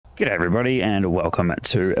G'day everybody and welcome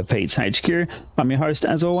to PetesHQ. I'm your host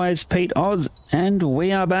as always, Pete Oz, and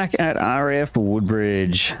we are back at RAF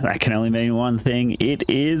Woodbridge. That can only mean one thing, it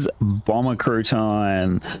is bomber crew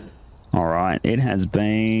time. Alright, it has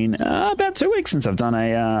been about 2 weeks since I've done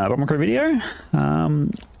a bomber crew video.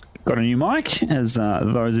 Got a new mic, as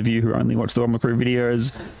those of you who only watch the bomber crew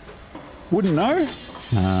videos wouldn't know.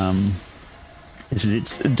 This is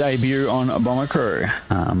its debut on a bomber crew,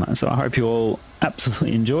 so I hope you all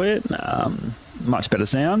absolutely enjoy it. Much better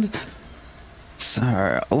sound.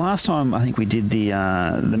 So last time I think we did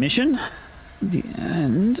the mission,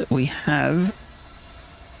 and we have.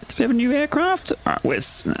 Do we have a new aircraft? Alright,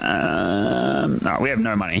 we have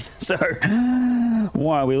no money. So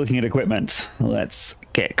why are we looking at equipment? Let's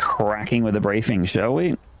get cracking with the briefing, shall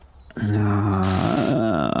we?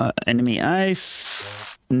 Enemy ace.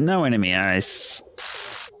 No enemy ace.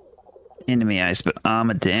 Enemy ace, but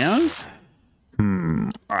armor down.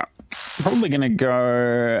 Alright. Probably going to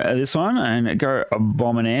go this one and go a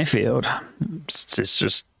bomb and airfield. It's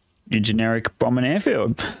just your generic bomb and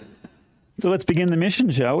airfield. So let's begin the mission,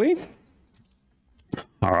 shall we?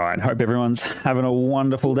 Alright, hope everyone's having a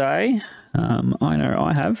wonderful day. I know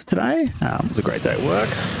I have today. It was a great day at work,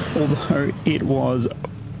 although it was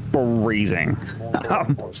freezing.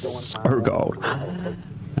 So cold.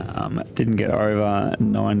 Didn't get over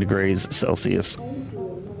 9 degrees Celsius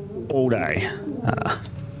all day.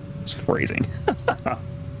 It's freezing.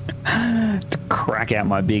 To crack out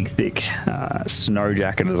my big thick snow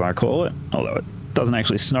jacket, as I call it, although it doesn't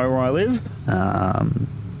actually snow where I live,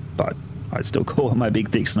 but I still call it my big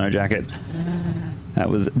thick snow jacket. That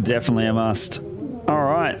was definitely a must.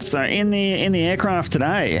 Alright, so in the aircraft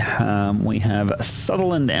today, we have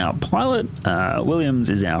Sutherland, our pilot, Williams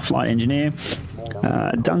is our flight engineer,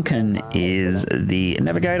 Duncan is the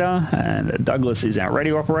navigator, and Douglas is our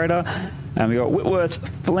radio operator, and we got Whitworth,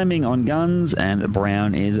 Fleming on guns, and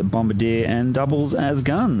Brown is bombardier and doubles as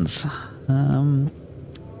guns.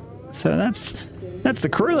 So that's the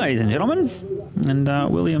crew, ladies and gentlemen,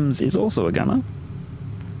 and Williams is also a gunner.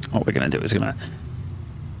 What we're going to do is going to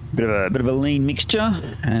bit of a lean mixture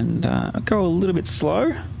and go a little bit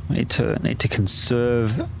slow. We need to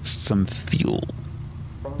conserve some fuel.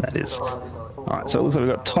 That is. Alright, so it looks like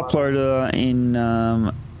we've got top loader in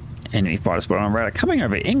enemy fighter spot on radar coming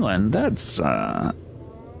over England. That's oh,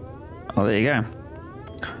 there you go.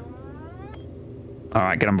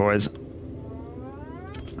 Alright, get them, boys.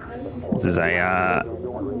 This is a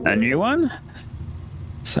new one.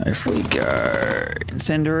 So if we go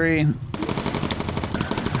incendiary,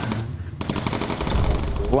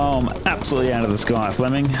 blow them absolutely out of the sky,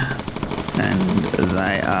 Fleming, and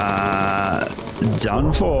they are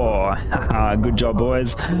done for. Good job,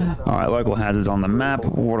 boys. Alright, local hazards on the map.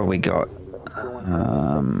 What do we got?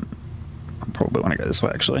 I probably want to go this way,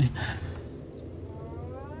 actually.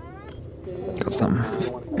 Got some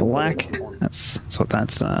black. That's what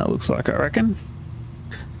that looks like, I reckon.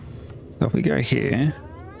 So if we go here,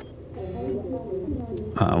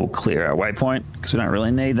 we'll clear our waypoint because we don't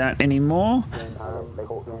really need that anymore.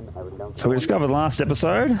 So we discovered last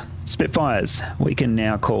episode, Spitfires. We can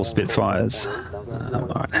now call Spitfires.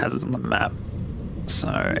 Alright, hazards on the map.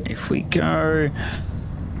 So if we go,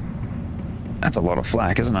 that's a lot of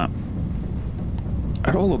flak, isn't it?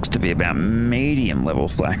 It all looks to be about medium level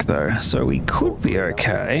flak though, so we could be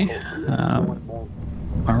okay. I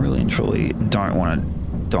really and truly don't want to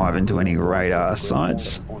dive into any radar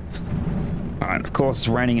sites. Alright, of course it's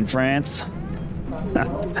raining in France. That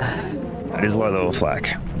is low level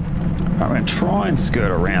flak. I'm going to try and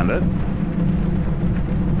skirt around it.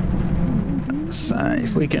 So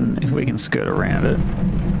if we can skirt around it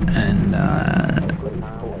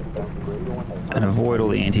and avoid all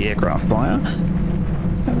the anti-aircraft fire,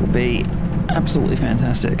 that would be absolutely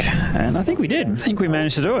fantastic. And I think we did. I think we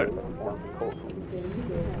managed to do it.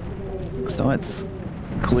 So let's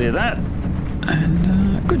clear that.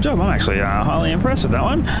 And good job. I'm actually highly impressed with that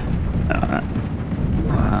one.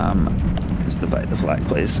 Just evade the flag,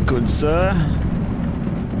 please. Good, sir.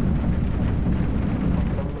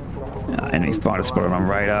 Enemy fighter spotted on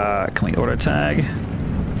radar. Can we auto tag?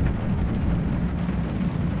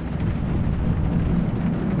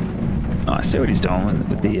 Oh, I see what he's doing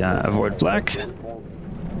with the avoid flak.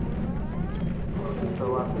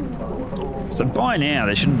 So by now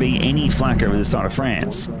there shouldn't be any flak over this side of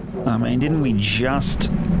France. I mean, didn't we just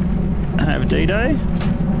have D-Day?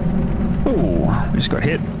 Ooh, we just got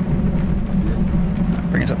hit.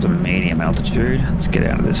 Bring us up to medium altitude. Let's get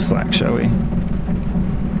out of this flak, shall we?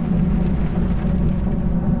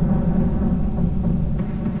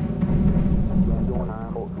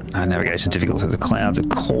 Navigation difficult through the clouds. Of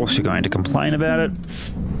course you're going to complain about it.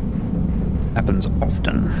 Happens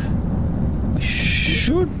often. We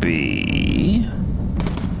should be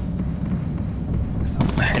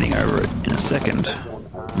heading over it in a second.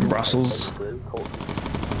 Brussels.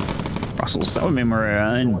 Brussels. That would mean we're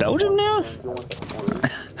in Belgium now?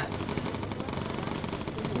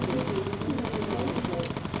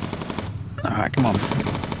 Alright, come on.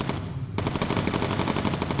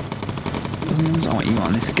 Williams, I want you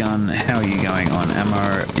on this gun. How are you going on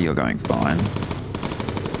ammo? You're going fine.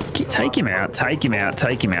 Take him out, take him out,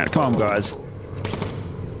 take him out. Come on, guys.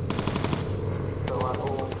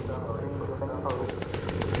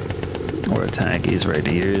 Auto tag is ready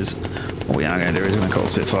to use. What we are going to do is we're going to call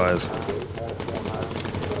Spitfires.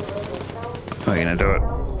 We're going to do it.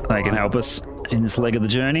 They can help us in this leg of the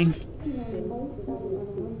journey.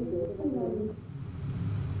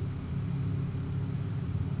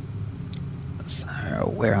 So,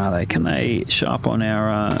 where are they? Can they show up on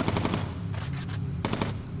our...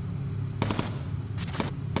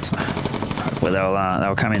 hopefully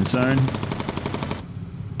they'll come in soon.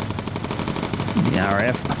 The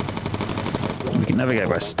RAF. We can navigate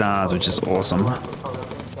by stars, which is awesome.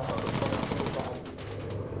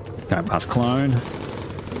 Go past Clone.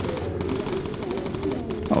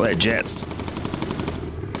 Oh, they're jets.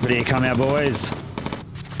 Ready to come out, boys?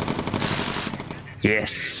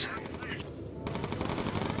 Yes.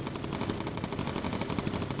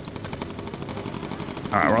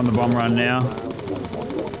 Alright, we're on the bomb run now.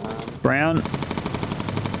 Brown,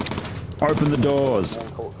 open the doors.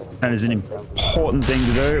 That is an important thing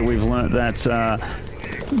to do. We've learnt that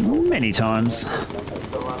many times.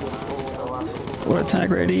 What attack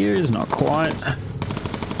ready to use? Not quite.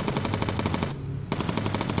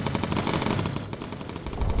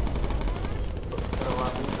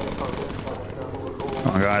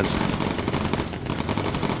 Come on, guys.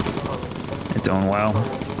 They're doing well.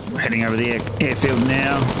 We're heading over the airfield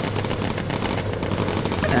now.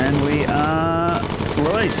 And we are...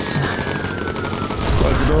 release.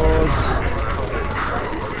 Close the doors.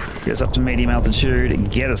 Get us up to medium altitude and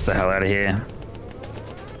get us the hell out of here.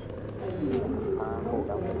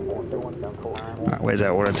 Alright, where's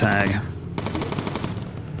our auto tag?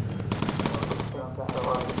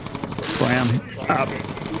 Brown, up.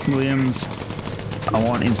 Williams. I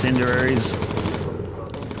want incendiaries.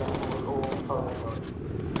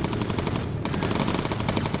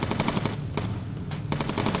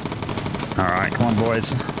 Alright, come on,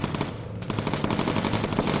 boys.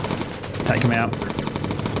 Take him out.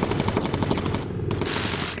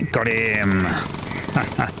 Got him.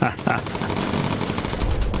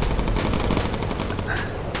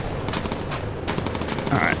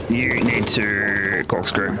 Alright, you need to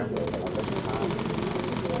corkscrew.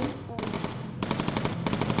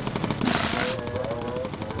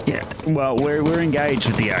 Yeah, well, we're engaged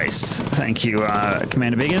with the ace. Thank you,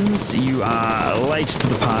 Commander Biggins. You are late to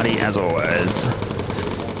the party as always.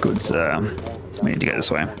 Good, sir. We need to go this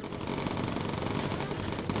way.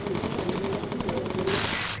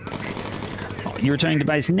 Oh, you're returning to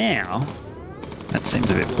base now? That seems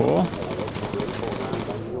a bit poor.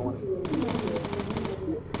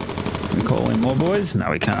 Can we call in more boys? No,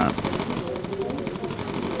 we can't.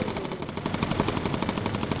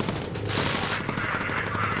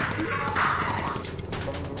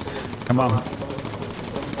 Come on.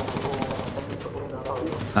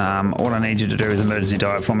 All I need you to do is emergency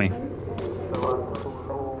dive for me.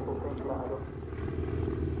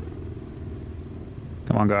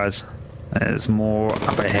 Come on, guys. There's more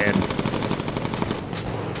up ahead.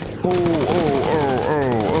 Oh,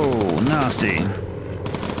 nasty.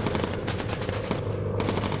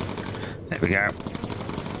 There we go.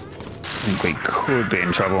 I think we could be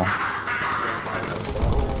in trouble.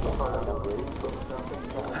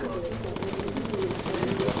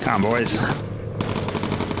 Come on, boys.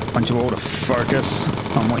 I want you all to focus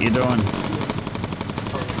on what you're doing.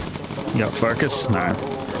 You got focus? No.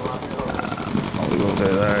 What we will do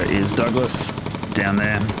though is Douglas down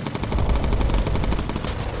there.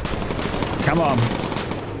 Come on.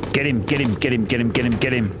 Get him, get him, get him, get him, get him,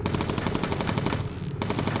 get him.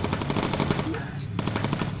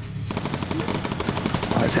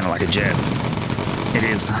 Oh, that sounded like a jet. It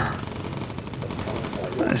is.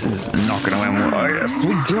 This is not going to end well. Oh, yes,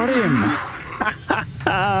 we got him!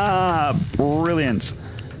 Brilliant.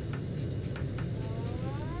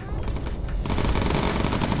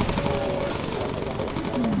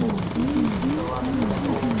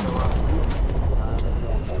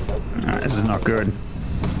 Alright, this is not good.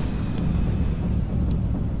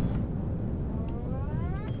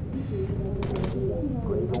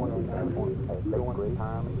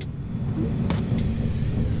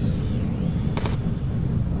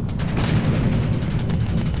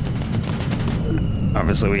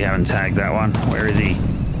 Obviously, we haven't tagged that one. Where is he?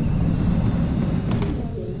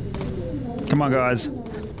 Come on, guys.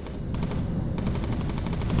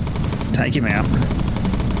 Take him out.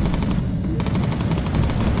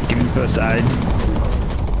 Give him first aid.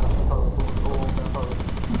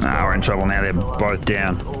 Ah, we're in trouble now. They're both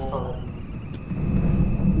down.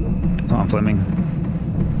 Come on, Fleming.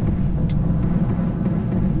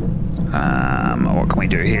 What can we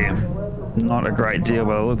do here? Not a great deal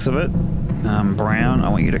by the looks of it. Brown, I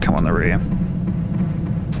want you to come on the rear.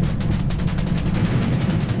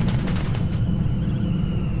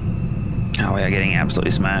 Oh, we are getting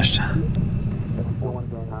absolutely smashed.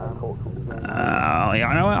 Yeah,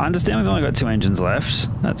 I understand we've only got 2 engines left.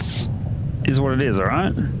 Is what it is,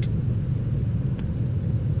 alright?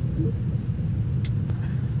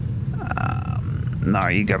 No,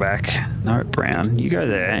 you go back. No, Brown, you go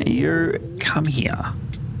there. You come here.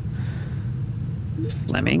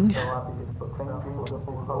 Fleming.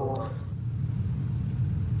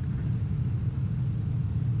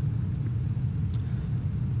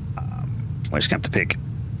 We're just going to have to pick.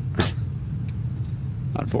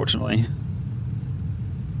 Unfortunately.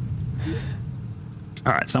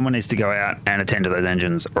 Alright, someone needs to go out and attend to those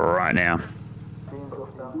engines right now.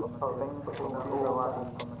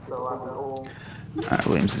 Alright,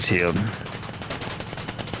 Williams is healed.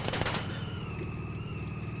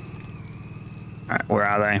 Alright, where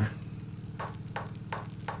are they?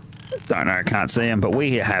 Don't know, can't see them, but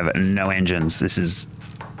we have no engines. This is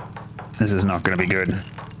not going to be good.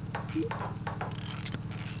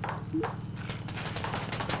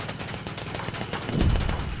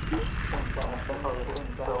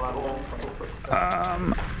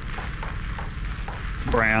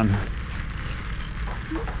 Brown.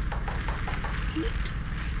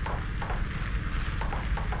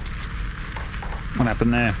 What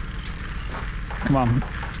happened there? Come on.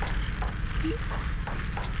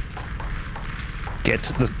 Get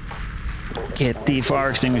the fire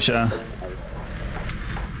extinguisher.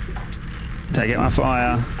 Take out my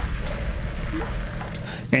fire.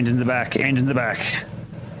 Engines are back. Engines are back.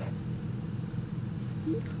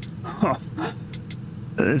 Oh,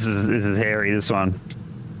 this is hairy. This one.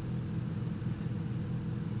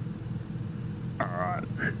 All right.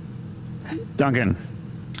 Duncan,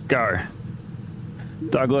 go.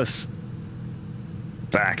 Douglas,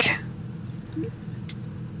 back.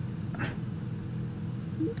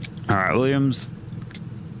 All right, Williams,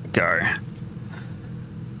 go.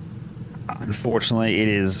 Unfortunately, it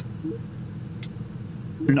is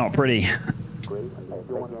not pretty.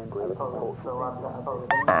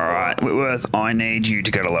 Alright, Whitworth, I need you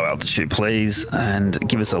to go to low altitude, please, and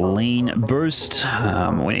give us a lean boost.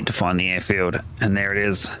 We need to find the airfield, and there it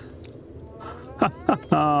is.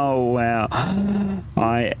 Oh, wow.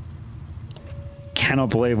 I cannot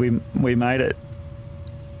believe we made it.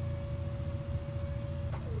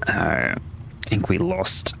 I think we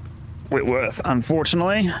lost Whitworth,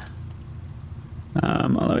 unfortunately.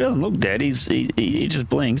 Although he doesn't look dead, he just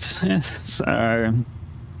blinked. Yeah, so,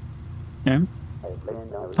 yeah.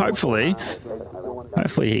 Hopefully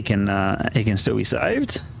he can still be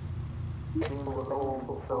saved.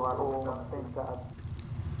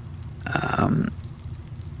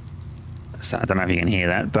 So I don't know if you can hear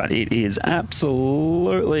that, but it is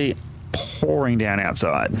absolutely pouring down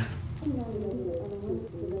outside.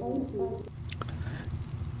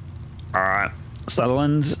 All right,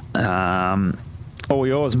 Sutherland, all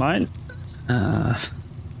yours, mate. Oh,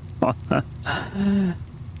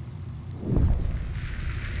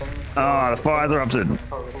 the fire's erupted.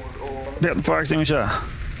 Get the fire extinguisher.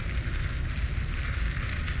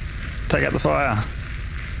 Take out the fire.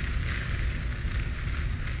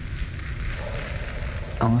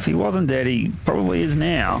 Oh, if he wasn't dead, he probably is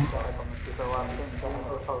now.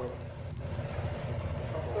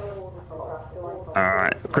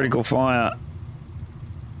 Alright, critical fire.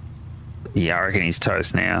 Yeah, I reckon he's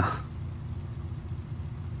toast now.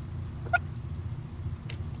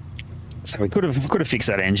 So we could have fixed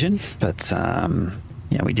that engine, but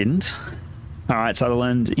yeah, we didn't. All right,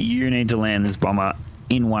 Sutherland, you need to land this bomber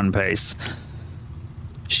in one piece.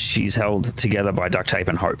 She's held together by duct tape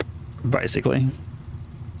and hope, basically.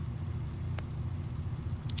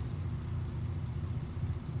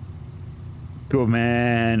 Good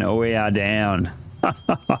man, we are down.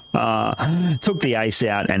 Took the ace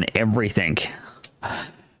out and everything.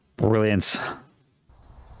 Brilliant.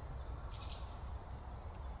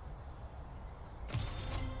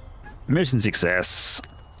 Mission success.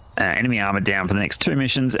 Enemy armor down for the next 2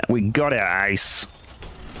 missions. We got our ace.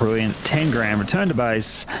 Brilliant. 10 grand. Return to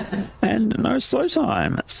base. And no slow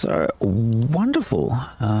time. So wonderful.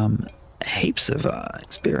 heaps of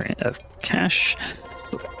experience of cash.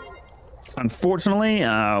 Unfortunately,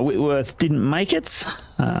 Whitworth didn't make it.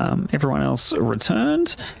 Everyone else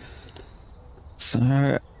returned.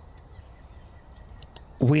 So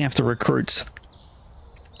we have to recruit,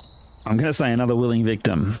 I'm going to say, another willing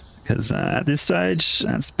victim, because at this stage,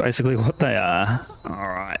 that's basically what they are. All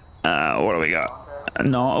right, what do we got?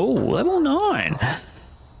 No, oh, level 9.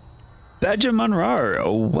 Badger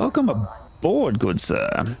Monroe, welcome aboard, good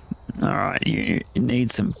sir. All right, you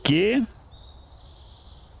need some gear.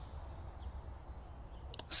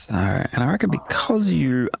 So, and I reckon because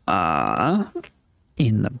you are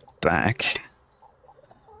in the back,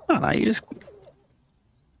 oh no, you just,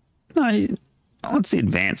 no, what's the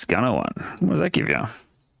advanced gunner one? What does that give you?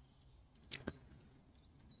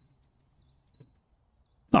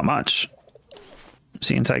 Not much.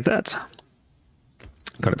 So you can take that.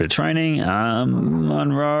 Got a bit of training.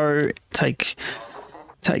 Monroe, take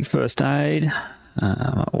first aid.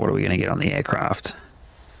 What are we going to get on the aircraft?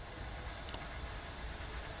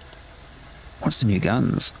 What's the new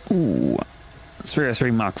guns? Ooh,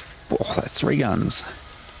 303 Mark 4. That's 3 guns.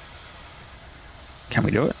 Can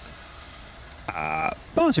we do it? Far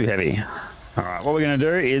too heavy. All right, what we're going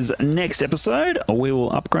to do is next episode we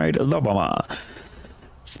will upgrade the bomber.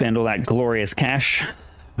 Spend all that glorious cash.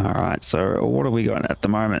 All right, so what have we got at the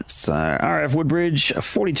moment? So RAF Woodbridge,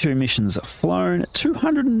 42 missions flown,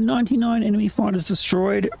 299 enemy fighters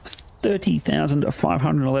destroyed,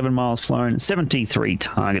 30,511 miles flown, 73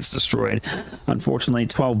 targets destroyed. Unfortunately,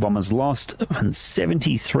 12 bombers lost and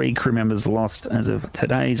 73 crew members lost as of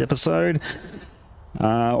today's episode.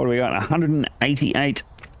 What do we got?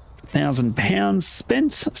 188,000 pounds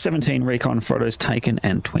spent, 17 recon photos taken,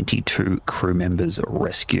 and 22 crew members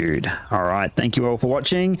rescued. All right, thank you all for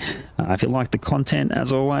watching. If you like the content,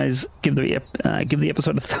 as always, give the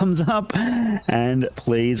episode a thumbs up, and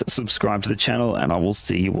please subscribe to the channel, and I will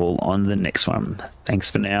see you all on the next one. Thanks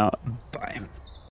for now. Bye.